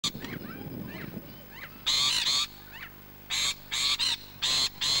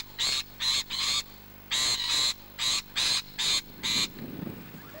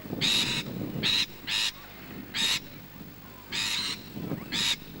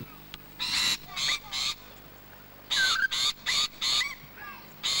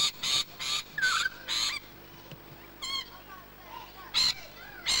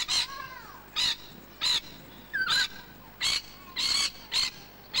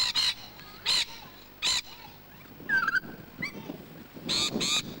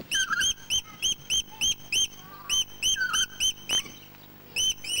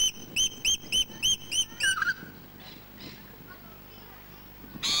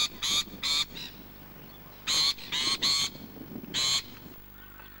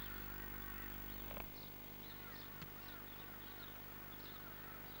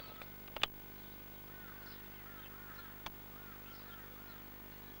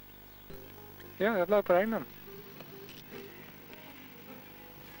Ja, dat loopt erheen dan.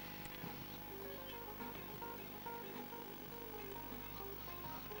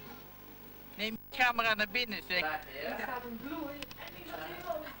 Neem je camera naar binnen, zeg. Er staat een bloei en die gaat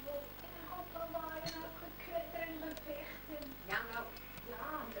heel vol. En dan gaat dan waaien en gekwetter en gevechten. Ja, nou, ja,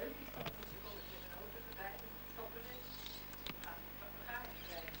 leuk is dat. Ze komen met een auto erbij, stoppen ze. Dan ga je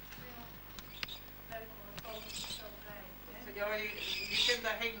krijgen. Ja, leuk om het komen zo vrij. Ja, je kunt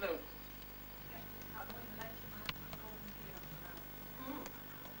daarheen lopen. Ja, ik ga nooit een lijstje maken van de komende keer achteraan.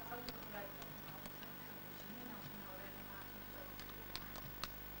 Op de auto gelijk achteraan. Als we nou rennen maken of zo.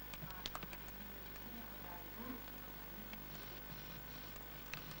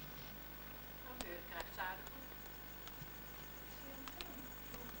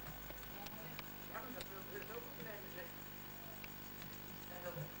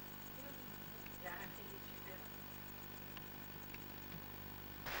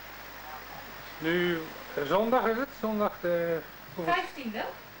 Nu zondag is het? Zondag de 15e?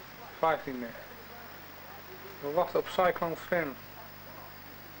 15e. We wachten op Cyclone Fran.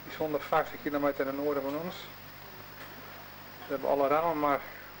 Die is 150 kilometer ten noorden van ons. We hebben alle ramen maar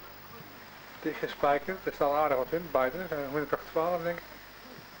dichtgespijkerd. Er staat aardig wat wind buiten. Windkracht 12 denk ik.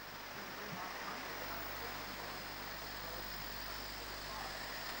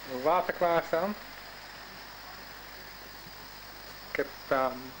 Water klaarstaan. Ik heb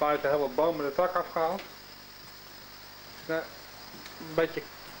buiten heel wat bomen de tak afgehaald. Het is een beetje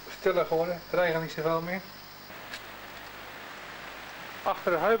stiller geworden, het regent niet zoveel meer.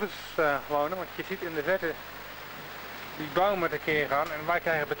 Achter de heuvels wonen, want je ziet in de verte die bomen tekeer gaan en wij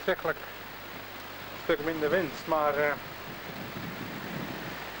krijgen betrekkelijk een stuk minder wind. Maar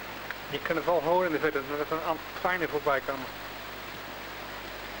je kunt het wel horen in de verte, dat er een aantal treinen voorbij komen.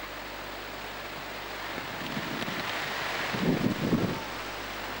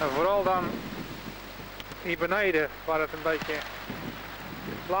 En vooral dan hier beneden, waar het een beetje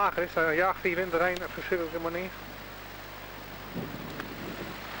lager is, dan jaagt die wind erheen op een verschillende manier.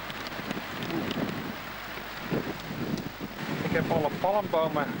 Ik heb alle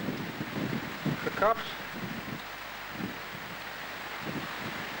palmbomen gekapt.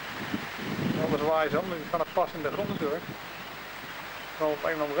 Anders waaien ze om, die gaan het pas in de grond door. Dan op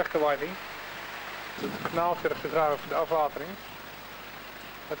een of andere weggewaaid ding. Het knaaltje er gedragen voor de afwatering.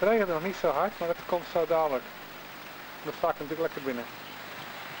 Het regent nog niet zo hard, maar het komt zo dadelijk. Dat sta ik natuurlijk lekker binnen.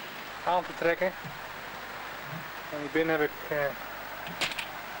 Aan te trekken. En hier binnen heb ik een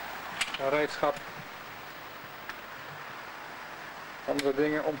gereedschap. Andere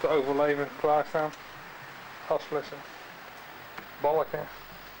dingen om te overleven klaarstaan. Gasflessen. Balken.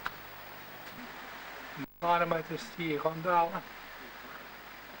 De barometer is hier gewoon dalen.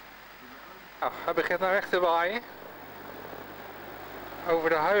 Nou, hij begint nou echt te waaien. Over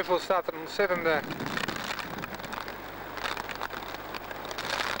de heuvel staat een ontzettende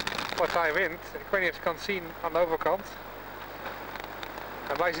partij wind. Ik weet niet of je het kan zien aan de overkant.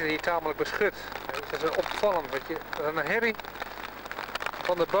 En wij zitten hier tamelijk beschut. Het is opvallend, weet je. Er is een herrie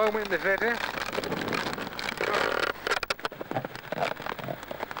van de bomen in de verte.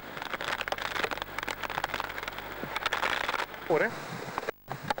 Hoor hè?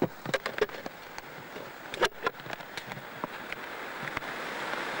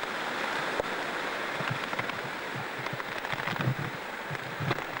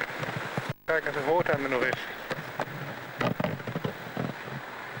 Kijk of de voortuin er nog is.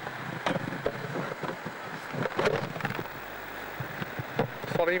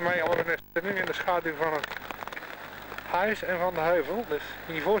 Het valt hier mee, anders is nu in de schaduw van het huis en van de heuvel. Dus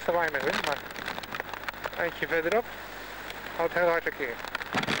hiervoor is er weinig wind, maar eentje verderop houdt heel hard tekeer.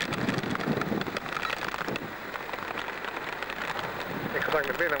 Ik ga dan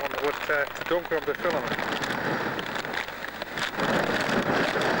naar binnen, want het wordt te donker om te filmen.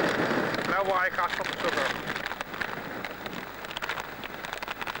 Nou waar ik ga stoppen zoeken.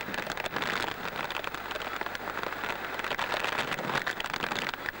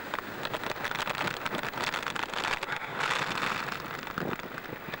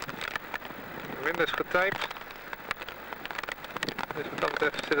 De wind is getypt. Dus wat dat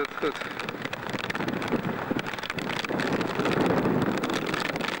betreft zit het goed.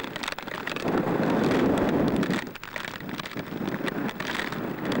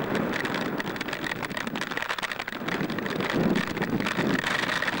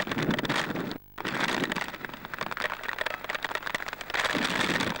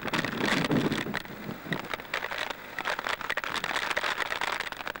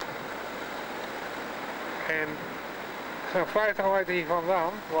 En zo'n 50 meter hier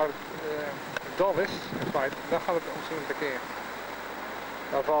vandaan, waar het dal is, in feite, daar gaat het ontzettend tekeer.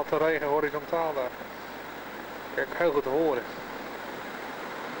 Dan valt de regen horizontaal daar. Kijk, heel goed te horen.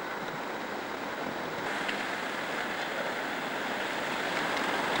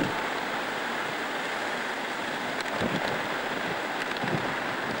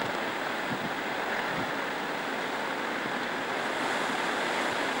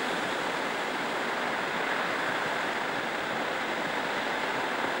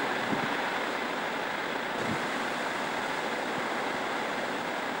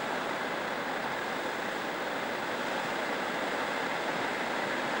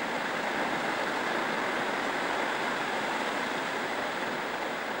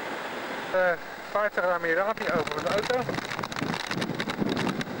 Uh, 50 gram hier over van de auto.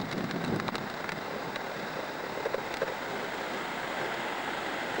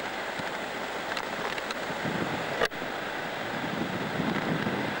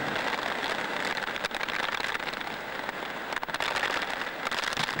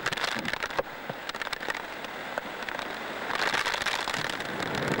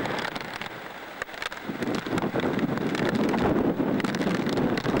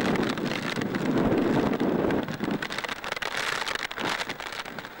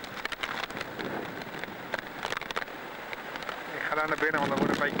 Naar binnen, want dan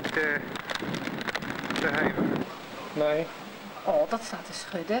wordt het een beetje te hevig. Nee. Oh, dat staat te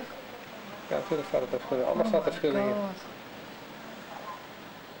schudden. Ja, natuurlijk staat het te schudden. Alles staat te schudden hier.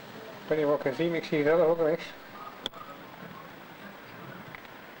 Ik weet niet wat ik kan zien, ik zie zelf ook niks.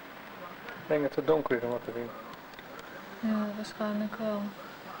 Ik denk dat het te donker is om wat te zien. Ja, waarschijnlijk wel.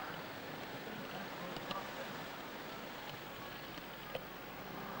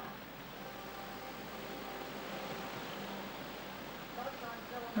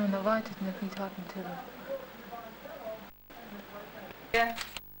 En dan waait het net niet hard natuurlijk. Ja.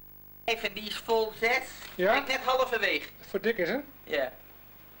 Even, die is vol 6. Ja? Kijk, net halverwege. Voor dik is hè? Ja.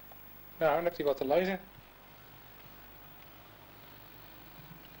 Nou, dan heeft hij wat te lezen.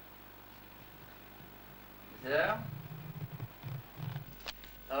 Zo.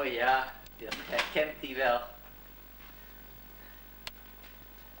 Oh ja, dat herkent hij wel.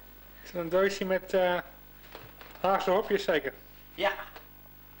 Is het een doosje met Haagse hopjes zeker? Ja.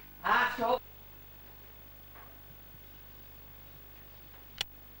 Haagse hop.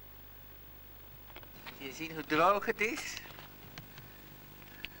 Je ziet hoe droog het is?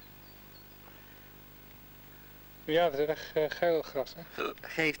 Ja, dat is echt geel gras hè?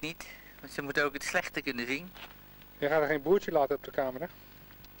 Geeft niet, want ze moeten ook het slechte kunnen zien. Je gaat er geen boertje laten op de camera.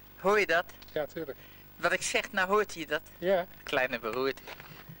 Hoor je dat? Ja, tuurlijk. Wat ik zeg, nou hoort je dat? Ja. Kleine beroerte.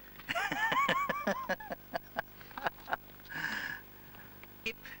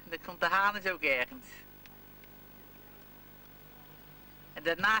 Dan komt de haan is ook ergens. En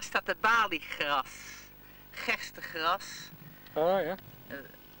daarnaast staat het baliegras. Gerstengras. Oh ja.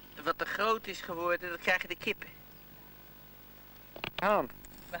 Wat te groot is geworden, dat krijgen de kippen. Haan.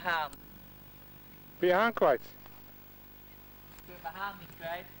 De haan. Ben je haan kwijt? Ik ben mijn haan niet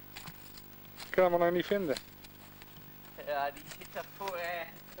kwijt. Ik kan hem nog niet vinden. Ja, die zit daarvoor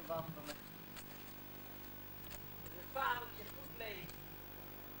ergens te wandelen. De vadertje goed leven.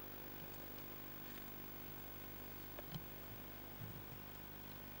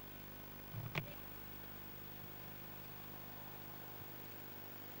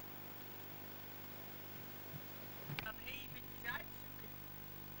 Dan eventjes uitzoeken.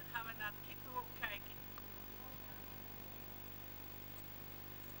 Dan gaan we naar het kippenhok kijken.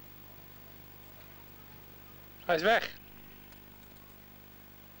 Hij is weg.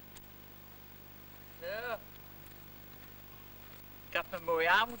 Zo. Ik had me mooi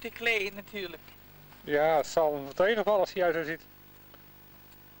aan moeten kleden natuurlijk. Ja, het zal hem tegenvallen als hij uit zo ziet.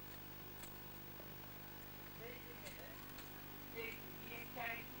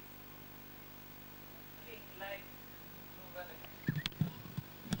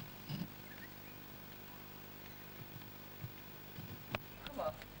 Kom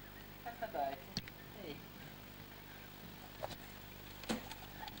op, ga naar buiten. Hey.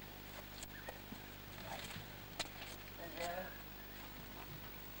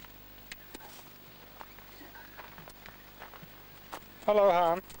 Hallo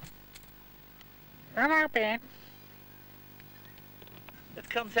haan. Hallo Ben. Het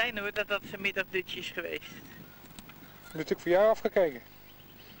kan zijn hoor dat dat zijn middagdutje is geweest. Dat is natuurlijk voor jou afgekeken.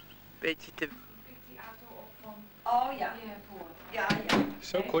 Beetje te... Die auto op van... Oh ja, Je hebt hoort. ja, ja.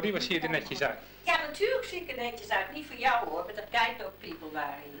 Zo Corrie, wat zie je er netjes uit. Ja, natuurlijk zie ik er netjes uit. Niet voor jou hoor, maar er kijken ook people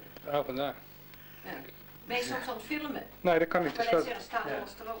waren hier. Oh, vandaar. Ja. Ben je soms aan het filmen? Nee, dat kan niet. Maar Het is net zeggen, staat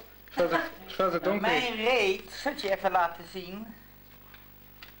alles erop. veel te donker is. Mijn reet, zal ik je even laten zien,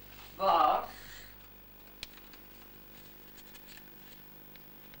 was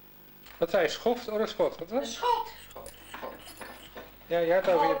Wat zei je, schoft of een schot? Wat Een was? schot. Ja, jij hebt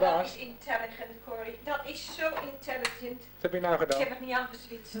over je Oh, dat baas. is intelligent, Corrie. Dat is zo intelligent. Wat heb je nou Ik gedaan? heb het niet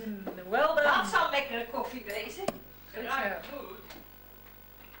aangeswitst. Wel Dat dan. zal lekkere koffie wezen. Ruikt goed.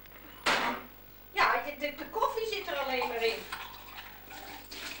 Ja, de koffie zit er alleen maar in.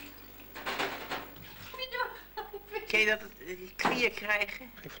 Kun je dat klier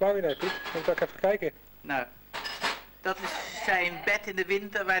krijgen? Geen flauw idee, Piet. Moet ik even kijken. Nou, dat is zijn bed in de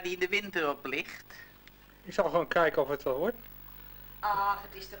winter waar hij in de winter op ligt. Ik zal gewoon kijken of het wel wordt. Ach,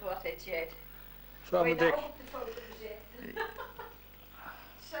 het is toch wat, hè, Chet? Zo Word je mijn dik. nou ook op de foto gezet?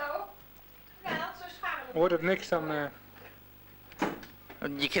 Zo? Ja, zo scharen we. Wordt het niks dan,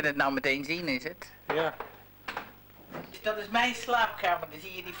 Je kunt het nou meteen zien, is het? ja. Dat is mijn slaapkamer. Dan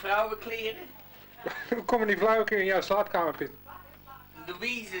zie je die vrouwenkleren. Hoe komen die flauwe keer in jouw slaapkamer, Piet?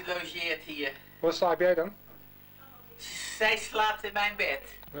 Louise logeert hier. Waar slaap jij dan? Zij slaapt in mijn bed.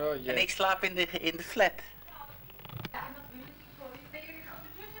 Oh En jee. ik slaap in de flat. Ja, en wat wil je voor? Ben jullie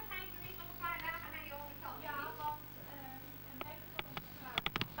ondertussen gaan jullie nog een paar dagen naar die overkant? Ja, want een week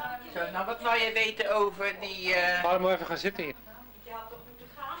van ons Zo, nou wat wou je weten over die... Laat hem maar even gaan zitten hier. Je had toch moeten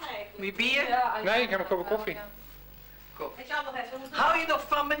gaan eigenlijk? Wie bier? Nee, ik heb een kop koffie. Ik zal nog even moeten Hou je nog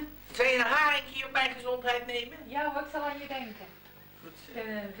van me? Zou je een haring hier op mijn gezondheid nemen? Ja hoor, ik zal aan je denken. Goed zo.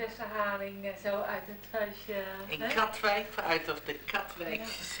 Een verse haring zo uit het huisje. In hè? Katwijk, uit of de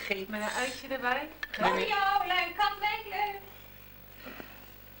Katwijkse scheep. Met een uitje erbij. Nee, nee. Oh, leuk, Katwijk, leuk.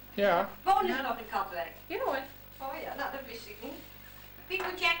 Ja. Wonen ze nog in Katwijk? Ja hoor. Oh ja, nou dat wist ik niet.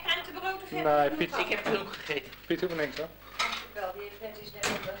 Piet, moet jij krentenbrood of heb Nee, je genoeg Piet, gehad? Ik heb genoeg gegeten. Piet doet me niks hoor. Wel, die heeft net eens net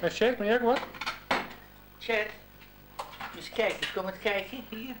onder. En shit, ben jij ook wat? Chat. Dus kijk, kom eens kijken.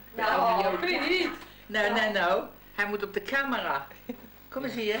 Hier. Nou, Piet! Nou. Hij moet op de camera. Kom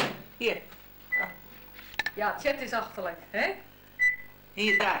eens hier. Hier. Ja, Chet is achterlijk, hè?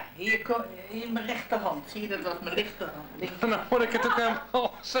 Hier, daar. Hier mijn rechterhand. Zie je, dat was mijn rechterhand. Links. Nou word ik het ook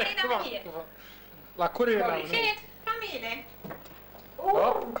helemaal zeggen. Nee, Wacht dan hier. even. Laat Corrie er nou. Geert, ga meer hè.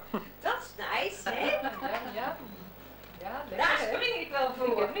 Oh. Dat is nice, hè? Ja. Ja, lekker Daar hè? spring ik wel Ik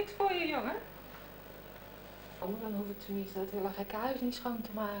voor. heb niks voor je, jongen. Oh, dan hoef ik tenminste dat hele gekke huis niet schoon te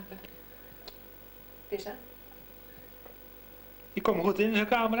maken. Is dat? Je komt goed in zijn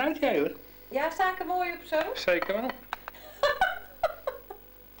kamer uit, jij hoor. Ja, sta ik er mooi op zo? Zeker wel.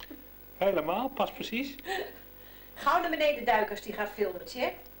 Helemaal, pas precies. Gauw naar beneden duiken als die gaat filmen,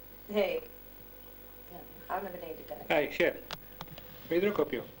 check. Nee. Ja, gauw naar beneden duiken. Kijk, shit. Ben je er ook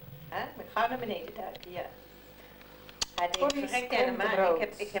op, joh? Hè? Maar gauw naar beneden duiken, ja. Hij denkt, Corrie's verrekken, maar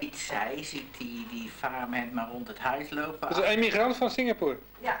krentenbrood. ik heb... Ziet zij, ziet die farmhand maar rond het huis lopen. Dat is een emigrant van Singapore.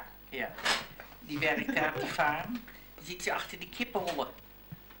 Ja. Ja. Die werkt daar op die farm. Die ziet ze achter die kippen hollen.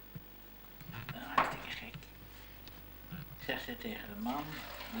 Nou, hartstikke gek. Zegt ze tegen de man.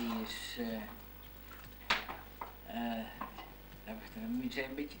 Die is... dan moet je ze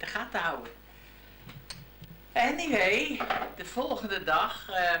een beetje de gaten houden. Anyway, de volgende dag,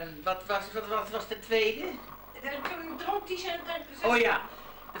 wat was de tweede? Toen dronk hij zijn... Oh ja,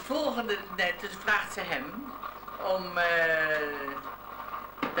 de volgende, dus vraagt ze hem om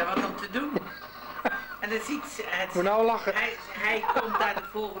daar wat om te doen. En dan ziet ze het. Moet nou lachen. Hij komt daar de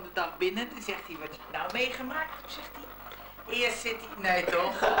volgende dag binnen, dan zegt hij, wat heb je nou meegemaakt? Zegt hij. Eerst zit hij, nee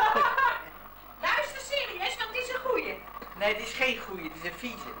toch? Luister serieus, want het is een goeie. Nee, het is geen goeie, het is een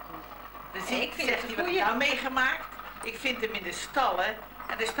vieze. Dan Nee, ik vind zegt het hij, een wat heb je goeie. nou meegemaakt? Ik vind hem in de stallen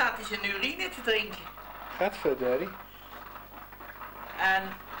en dan staat hij zijn urine te drinken. Gadverdarie. En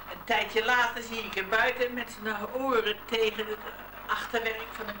een tijdje later zie ik hem buiten met zijn oren tegen het achterwerk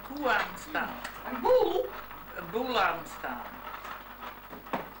van een koe aan staan. Een boel? Een boel aan staan.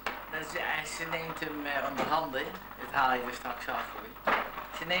 Ze neemt hem onder handen, dat haal je er straks af hoor.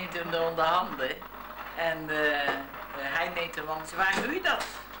 Ze neemt hem er onder handen en hij neemt hem aan. Waar doe je dat?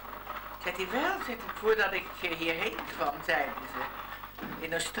 Zegt hij wel, zegt hij, voordat ik hierheen kwam, zeiden ze.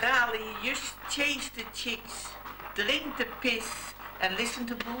 In Australië, just chase the chicks, drink the piss and listen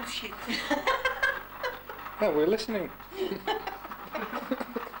to bullshit. Nou, we're listening.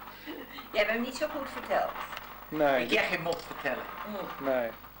 Jij hebt hem niet zo goed verteld. Nee. Ik kan geen mop vertellen. Nee.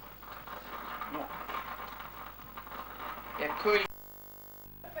 Ja, Corrie.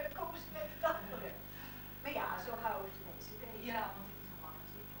 Maar dan komen ze met het andere. Maar ja, zo houden ze mensen bezig. Ja, want het is een lange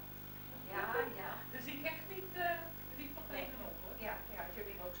zit. Ja, ja. Dus ik echt niet, niet nog Nee. tegenop hoor. Ja, ja,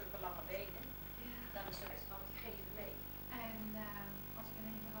 jullie hebben ook zulke lange benen. Dan is de rest van die geven mee. En als ik in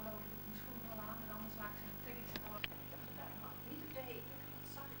één keer al loop, doe ik mijn schoenen al aan en anders laat ik ze trek ik ze gewoon. Ik dacht, nou, man, niet op de heen. Dat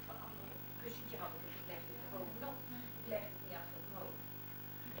zag ik van anderen. Kussentje hadden we gelegd er bovenop. Ik leg het niet achter het hoofd.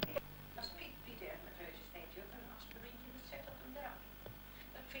 Als Pieter met reuze steentje op een aspirintje, dan zet dat hem daar.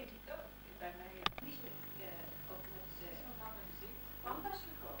 vindt hij het ook. Bij mij niet meer ook met Pandas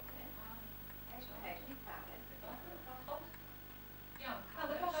gekomen, hè? Hij is niet paard, hè? Ja, Nou,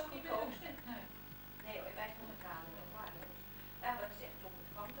 dat was het goedkoopste. Nee. Nee hoor, wij vonden het halen wel waardeloos. Wij hadden gezegd op het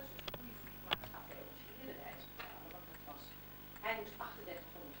Pandas, dus een goede vriend, maar het gaat heel verschillende de reis betalen, want dat was, hij moest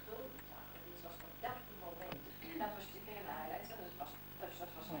 3800 gulden betalen. Dit was op dat moment, dat was natuurlijk een hele highlight,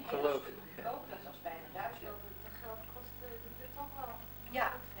 dat was een heel stuk goedkoop, dat was bijna 1000. Dat geld kostte het toch wel. Ja,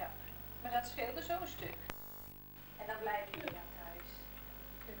 ja, maar dat scheelde zo'n stuk. En dan blijven jullie dan thuis.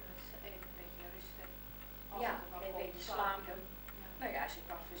 Kunnen we eens even een beetje rusten. Ja, een beetje slapen. Nou ja, als je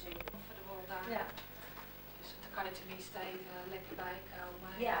kan verzekeren. Voor de woldagen. Ja. Dus dan kan je tenminste even lekker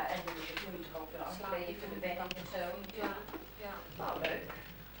bijkomen. Ja, en dan moet je toch ook weer afkleden voor de bedding en zo. Ja, ja. Nou, leuk.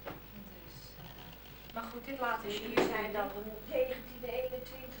 Dus. Maar goed, dit laten we Dus jullie jullie zijn dan de 19e,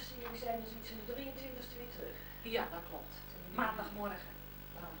 21e, jullie zijn dus iets van de 23e weer terug. Ja, dat klopt. Maandagmorgen.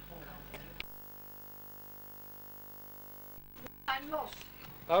 Zijn los.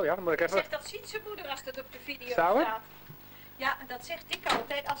 Oh ja, dan moet ik even... Zegt dat ziet zijn moeder als dat op de video Zou het? staat. Ja, dat zegt ik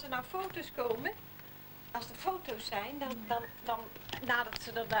altijd. Als er nou foto's komen, als er foto's zijn, dan nadat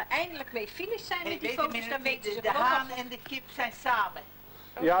ze er eindelijk mee finish zijn met die foto's, dan weten ze de wel haan wat- en de kip zijn samen.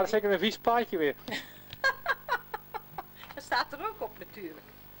 Ja, dat is zeker een vies plaatje weer. Dat staat er ook op natuurlijk.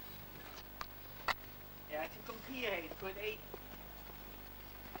 Ja, ze komt hierheen voor het eten.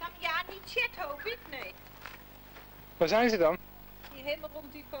 Ja, niet chat hoop ik, nee. Waar zijn ze dan? Hier helemaal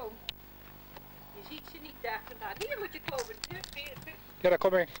rond die boom. Je ziet ze niet daar vandaan. Hier moet je komen. Ja, daar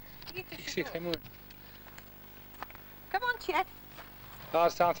kom ik. Hier Ik zie tussendoor. geen moeder. Come on, chat.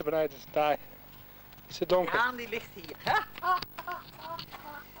 Daar staan ze beneden. Daar. Het is te De donker. haan die ligt hier.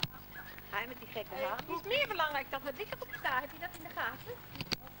 Hij met die gekke haan. Het is meer belangrijk dat er dikker op staat. Heb je dat in de gaten?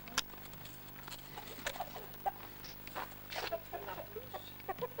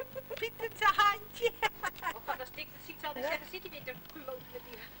 Pieter zijn handje. Of als dik dat ziet, zal hij zeggen, zit hij weer te kloten met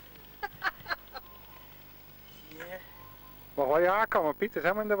die... Ja. Mag wel je haar komen, Piet. Dat is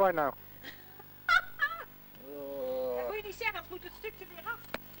helemaal in de war nou. Dat moet je niet zeggen, anders moet het stuk er weer af.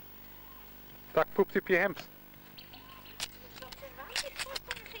 Daar poept op je hemd. Waarom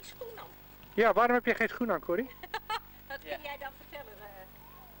heb je geen schoen aan? Ja, waarom heb je geen schoen aan, Corrie? Dat Ja. kun jij dan vertellen.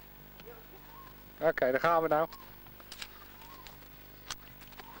 Oké, daar gaan we nou.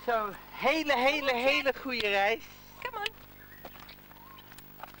 Zo'n hele goede reis. Come on.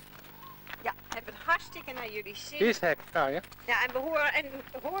 Ja, we hebben het hartstikke naar jullie zin. Hier is het hek. Nou ja. Ja, en we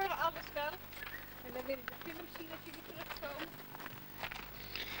horen alles wel. En dan willen de film zien dat jullie terugkomen.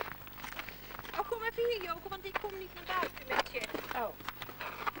 Oh, kom even hier, Joke, want ik kom niet naar buiten met je. Oh.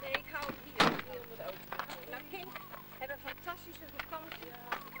 Nee, ik hou hier onder de auto. Nou, kind, hebben een fantastische vakantie.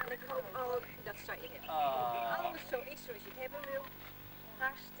 En ik hoop ook dat alles zo is zoals je het hebben wil.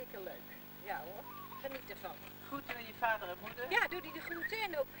 Hartstikke leuk. Ja hoor, geniet ervan. Groeten aan je vader en moeder. Ja, doe die de groeten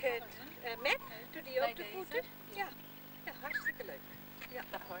en ook Matt, doe die ook de groeten. Ja. Ja, hartstikke leuk. Ja.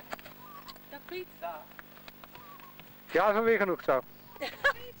 Dag hoor. Dag Piet. Dag. Ja, dat is wel weer genoeg zo.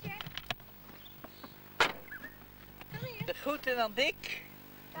 De groeten aan Dick.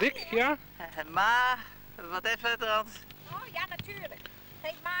 Dik, ja? En Ma, wat even trans. Oh ja, natuurlijk.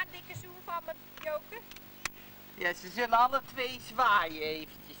 Geef maar een dikke zoen van me, Joke. Ja, ze zullen alle twee zwaaien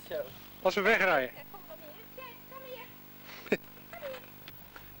eventjes zo. Als we wegrijden. Kom dan hier. Kijk, kom hier.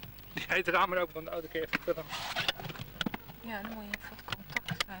 Die heet het raam maar open van de auto. Kun je even filmen. Ja, dan moet je even het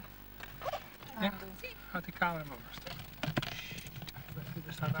contact Ja. aandoen. Houd die camera maar vast.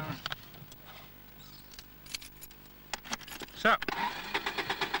 Er staat aan. Zo.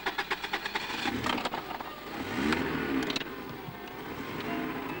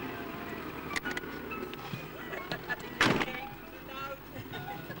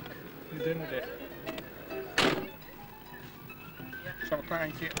 De dunne dicht. Ik zal een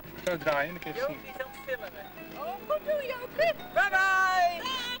kleintje zo draaien, dan kun je het Joop zien. is aan het filmen. Oh, goed doen, Joke. Bye bye!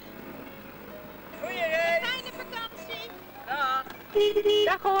 Goeie reis! Fijne vakantie. Dag!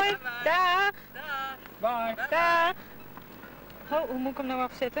 Dag hoor. Bye bye. Dag. Dag! Bye. Dag. Oh, hoe moet ik hem nou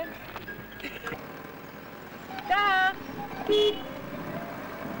afzetten? Dag.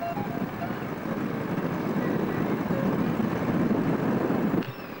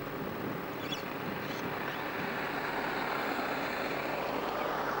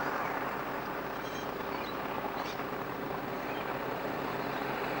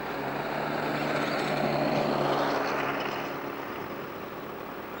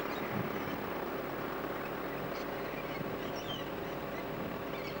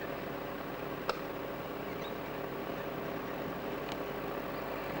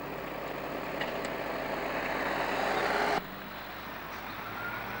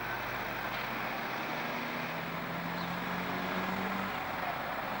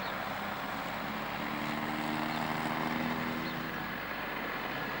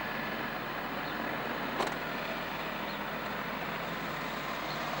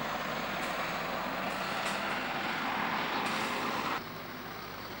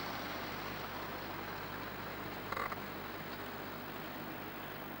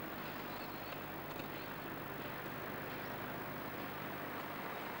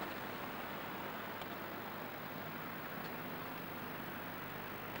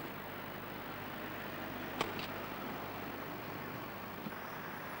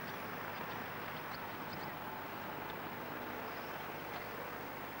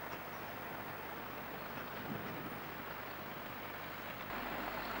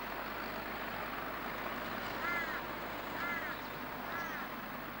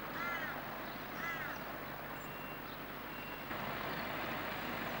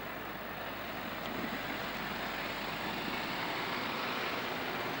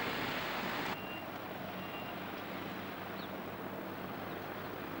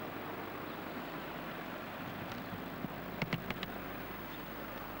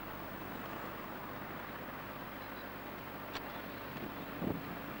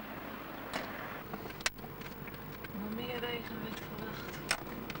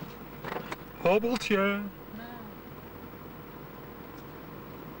 Hobbeltje.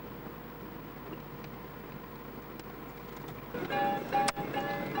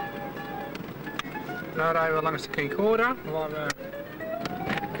 Nou rijden we langs de kora, waar we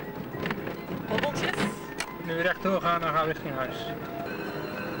Hobbeltjes. nu rechtdoor gaan en gaan we richting huis.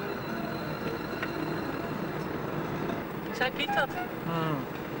 Zei Piet dat?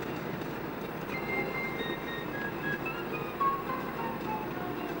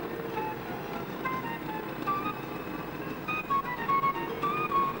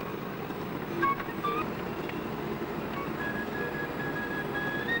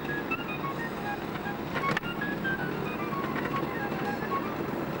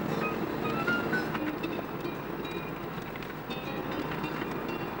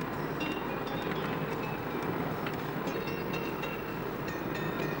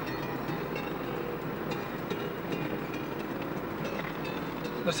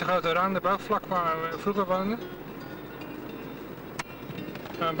 Dat is de grote roundabout waar we vroeger woonden.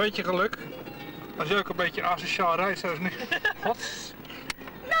 Een beetje geluk. Als je ook een beetje asociaal rijdt zoals nu. Gods.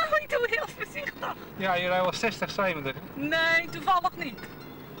 Nou, ik doe heel voorzichtig. Ja, je rijdt wel 60, 70. Nee, toevallig niet.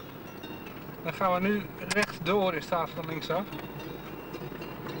 Dan gaan we nu rechtdoor in plaats van linksaf.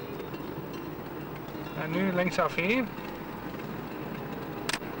 En nu linksaf hier.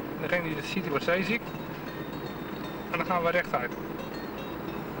 Degene die het ziet, die wordt zeeziek. En dan gaan we rechtuit.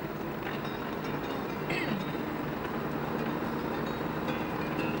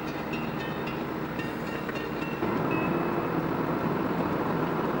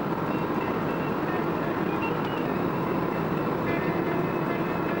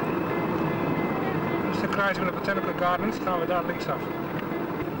 Dus de kruising met de Botanical Gardens gaan we daar linksaf.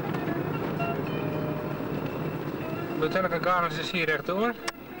 De Botanical Gardens is hier rechtdoor.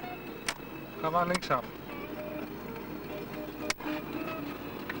 Gaan we linksaf.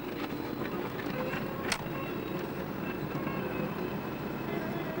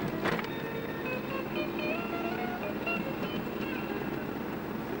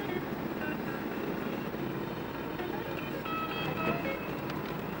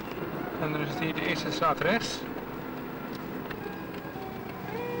 En dan is het hier de eerste straat rechts.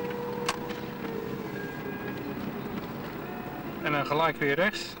 En dan gelijk weer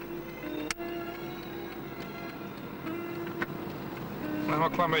rechts. Nog wel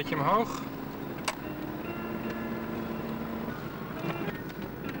een klein beetje omhoog.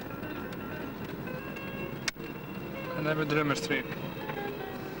 En dan hebben we Drummerstreep.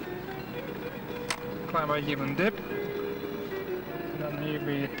 Een klein beetje van een dip. En dan hier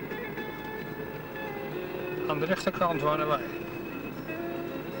weer aan de rechterkant wonen wij.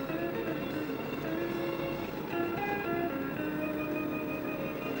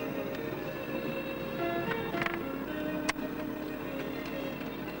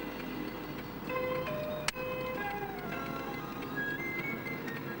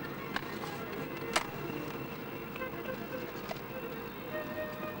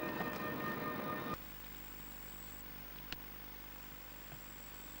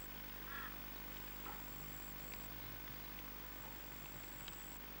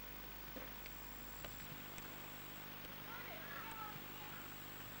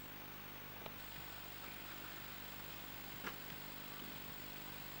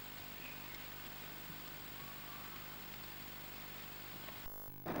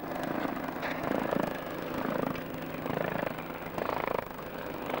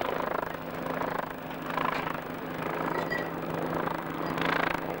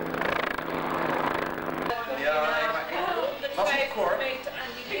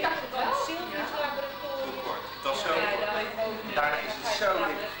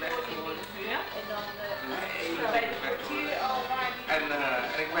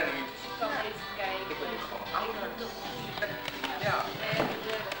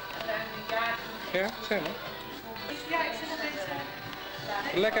 Ja, zeg maar. Ja, ik zit er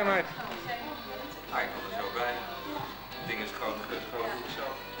deze. Lekker meid. Ah, ik kom er zo bij. Het ding is groot zo.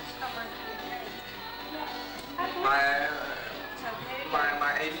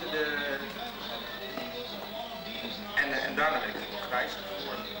 Maar even de... En daarna ben ik nog grijs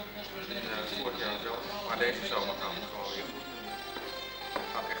geworden. Vorig jaar zo. Maar deze zomer gaan we gewoon weer goed. Het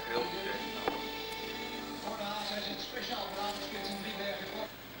gaat echt heel goed deze zomer.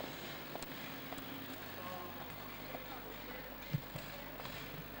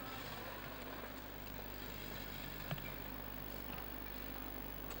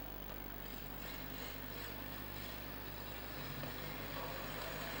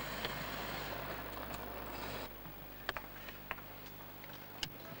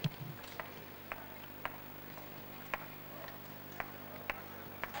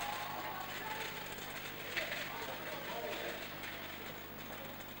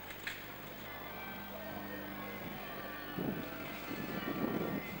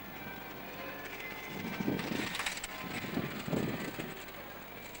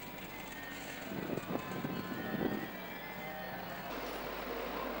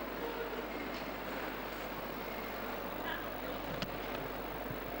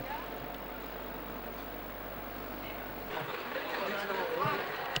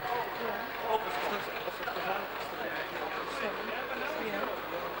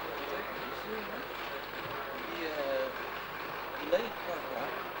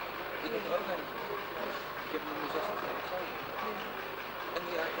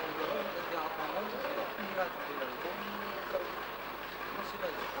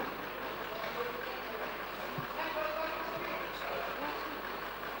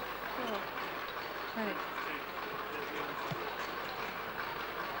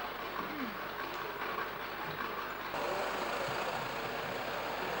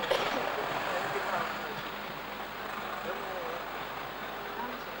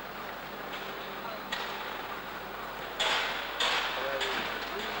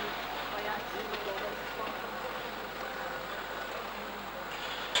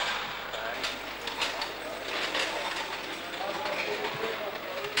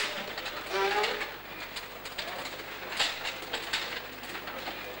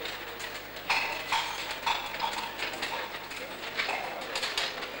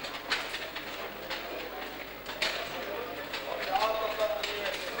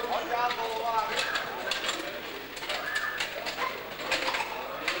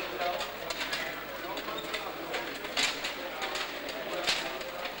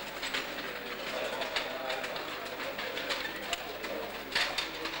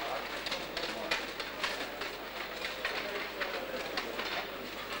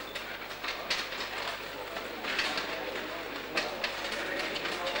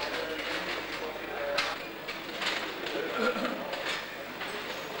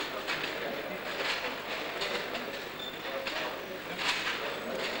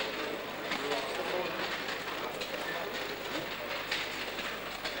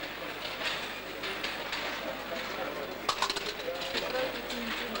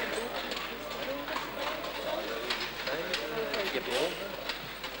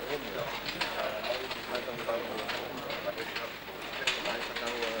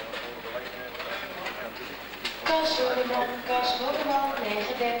 Rotterdam, Kas Rotterdam,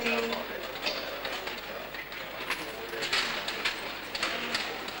 913.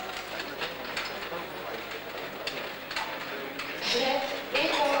 Fred,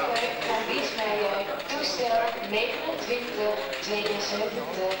 inkoper van Wiesmeijer, toestel 29, 72.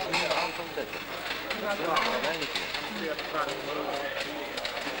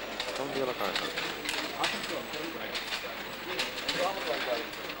 Gewoon door elkaar gaan.